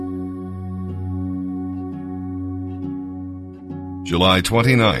July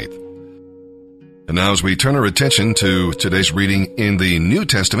 29th. And now as we turn our attention to today's reading in the New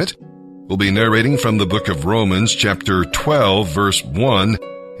Testament, we'll be narrating from the book of Romans, chapter 12, verse 1,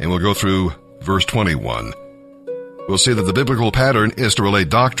 and we'll go through verse 21. We'll see that the biblical pattern is to relate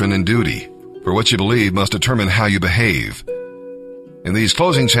doctrine and duty, for what you believe must determine how you behave. In these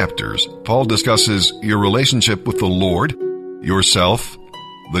closing chapters, Paul discusses your relationship with the Lord, yourself,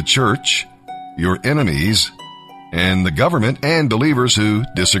 the church, your enemies, and the government and believers who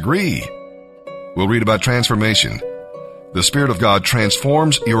disagree. We'll read about transformation. The Spirit of God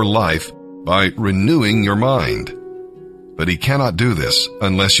transforms your life by renewing your mind. But He cannot do this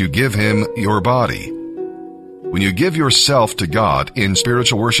unless you give Him your body. When you give yourself to God in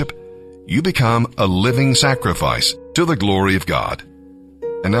spiritual worship, you become a living sacrifice to the glory of God.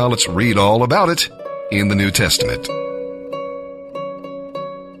 And now let's read all about it in the New Testament.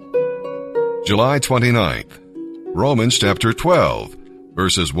 July 29th, Romans chapter 12,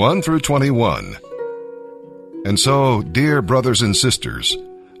 verses 1 through 21. And so, dear brothers and sisters,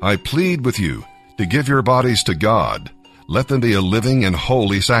 I plead with you to give your bodies to God. Let them be a living and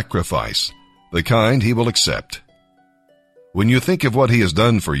holy sacrifice, the kind He will accept. When you think of what He has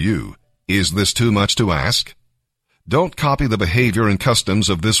done for you, is this too much to ask? Don't copy the behavior and customs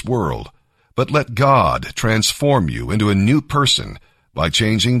of this world, but let God transform you into a new person by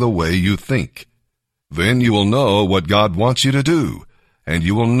changing the way you think. Then you will know what God wants you to do, and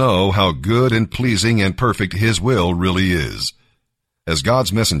you will know how good and pleasing and perfect His will really is. As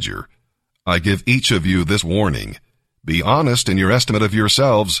God's messenger, I give each of you this warning. Be honest in your estimate of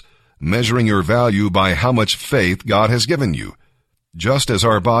yourselves, measuring your value by how much faith God has given you. Just as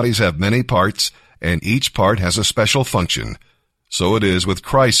our bodies have many parts, and each part has a special function, so it is with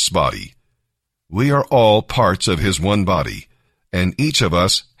Christ's body. We are all parts of His one body, and each of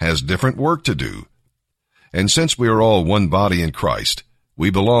us has different work to do. And since we are all one body in Christ, we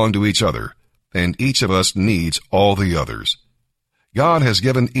belong to each other, and each of us needs all the others. God has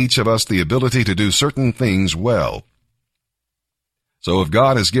given each of us the ability to do certain things well. So if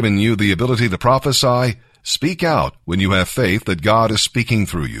God has given you the ability to prophesy, speak out when you have faith that God is speaking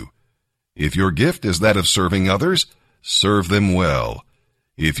through you. If your gift is that of serving others, serve them well.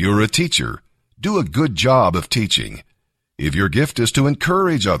 If you're a teacher, do a good job of teaching. If your gift is to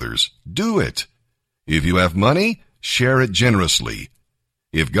encourage others, do it. If you have money, share it generously.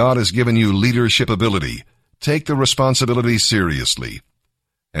 If God has given you leadership ability, take the responsibility seriously.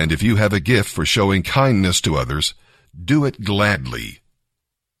 And if you have a gift for showing kindness to others, do it gladly.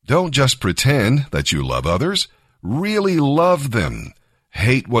 Don't just pretend that you love others. Really love them.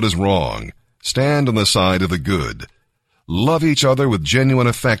 Hate what is wrong. Stand on the side of the good. Love each other with genuine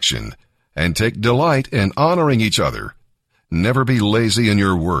affection, and take delight in honoring each other. Never be lazy in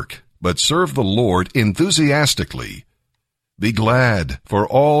your work, but serve the Lord enthusiastically. Be glad for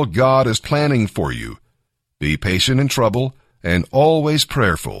all God is planning for you. Be patient in trouble, and always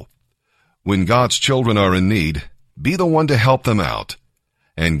prayerful. When God's children are in need, be the one to help them out.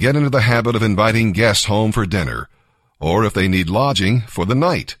 And get into the habit of inviting guests home for dinner, or if they need lodging, for the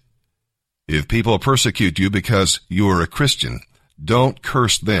night. If people persecute you because you are a Christian, don't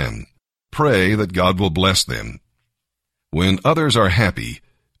curse them. Pray that God will bless them. When others are happy,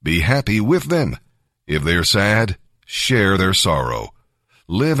 be happy with them. If they are sad, share their sorrow.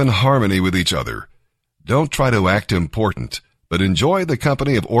 Live in harmony with each other. Don't try to act important, but enjoy the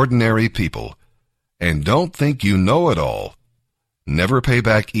company of ordinary people. And don't think you know it all. Never pay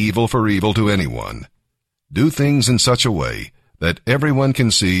back evil for evil to anyone. Do things in such a way that everyone can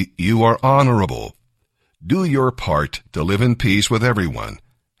see you are honorable. Do your part to live in peace with everyone,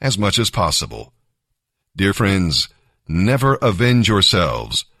 as much as possible. Dear friends, never avenge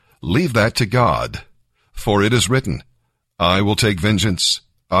yourselves. Leave that to God. For it is written, I will take vengeance.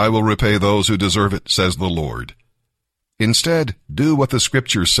 I will repay those who deserve it, says the Lord. Instead, do what the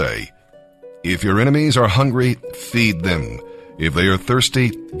Scriptures say. If your enemies are hungry, feed them. If they are thirsty,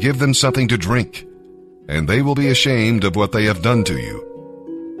 give them something to drink. And they will be ashamed of what they have done to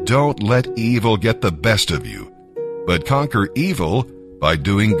you. Don't let evil get the best of you, but conquer evil by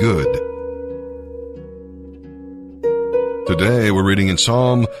doing good. Today we're reading in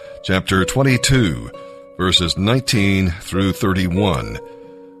Psalm chapter 22, verses 19 through 31.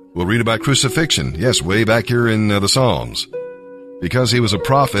 We'll read about crucifixion, yes, way back here in the Psalms. Because he was a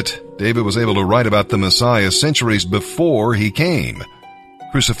prophet, David was able to write about the Messiah centuries before he came.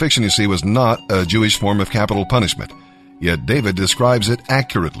 Crucifixion, you see, was not a Jewish form of capital punishment, yet David describes it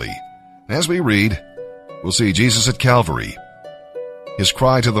accurately. As we read, we'll see Jesus at Calvary, his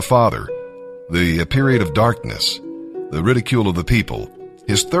cry to the Father, the period of darkness, the ridicule of the people,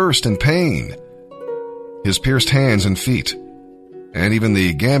 his thirst and pain, his pierced hands and feet, and even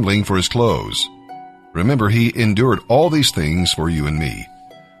the gambling for his clothes. Remember, he endured all these things for you and me.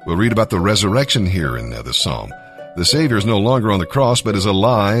 We'll read about the resurrection here in this psalm. The Savior is no longer on the cross, but is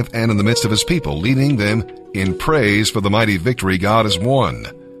alive and in the midst of his people, leading them in praise for the mighty victory God has won.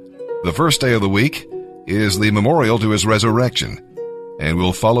 The first day of the week is the memorial to his resurrection, and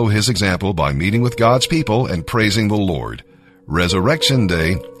we'll follow his example by meeting with God's people and praising the Lord. Resurrection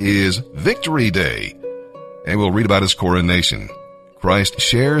Day is Victory Day, and we'll read about his coronation. Christ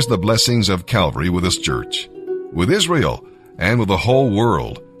shares the blessings of Calvary with his church, with Israel, and with the whole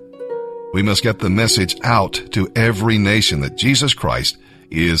world. We must get the message out to every nation that Jesus Christ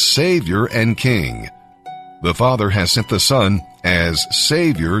is Savior and King. The Father has sent the Son as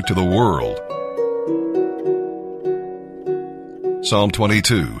Savior to the world. Psalm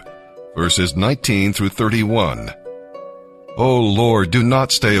 22, verses 19 through 31. O Lord, do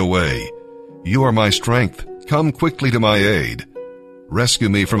not stay away. You are my strength. Come quickly to my aid. Rescue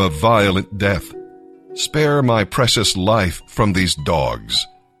me from a violent death. Spare my precious life from these dogs.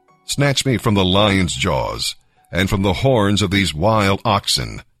 Snatch me from the lion's jaws, and from the horns of these wild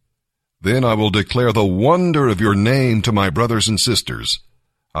oxen. Then I will declare the wonder of your name to my brothers and sisters.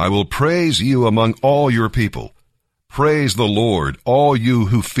 I will praise you among all your people. Praise the Lord, all you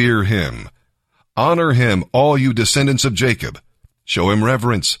who fear him. Honor him, all you descendants of Jacob. Show him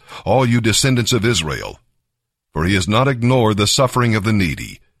reverence, all you descendants of Israel. For he has not ignored the suffering of the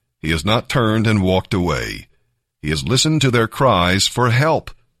needy. He has not turned and walked away. He has listened to their cries for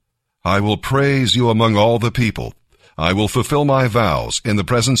help. I will praise you among all the people. I will fulfill my vows in the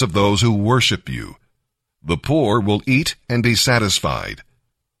presence of those who worship you. The poor will eat and be satisfied.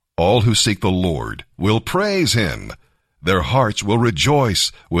 All who seek the Lord will praise him. Their hearts will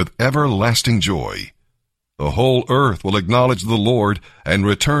rejoice with everlasting joy. The whole earth will acknowledge the Lord and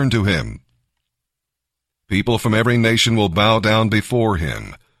return to him. People from every nation will bow down before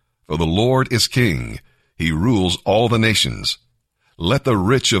him. For the Lord is king. He rules all the nations. Let the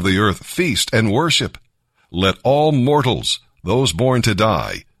rich of the earth feast and worship. Let all mortals, those born to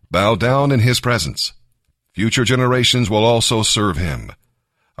die, bow down in his presence. Future generations will also serve him.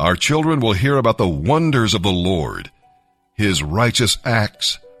 Our children will hear about the wonders of the Lord. His righteous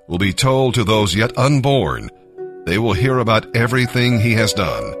acts will be told to those yet unborn. They will hear about everything he has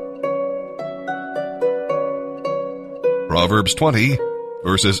done. Proverbs 20,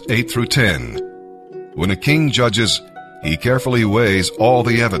 verses 8 through 10. When a king judges, he carefully weighs all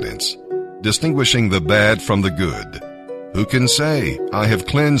the evidence, distinguishing the bad from the good. Who can say, I have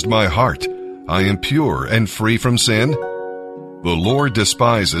cleansed my heart, I am pure and free from sin? The Lord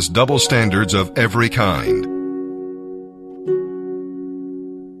despises double standards of every kind.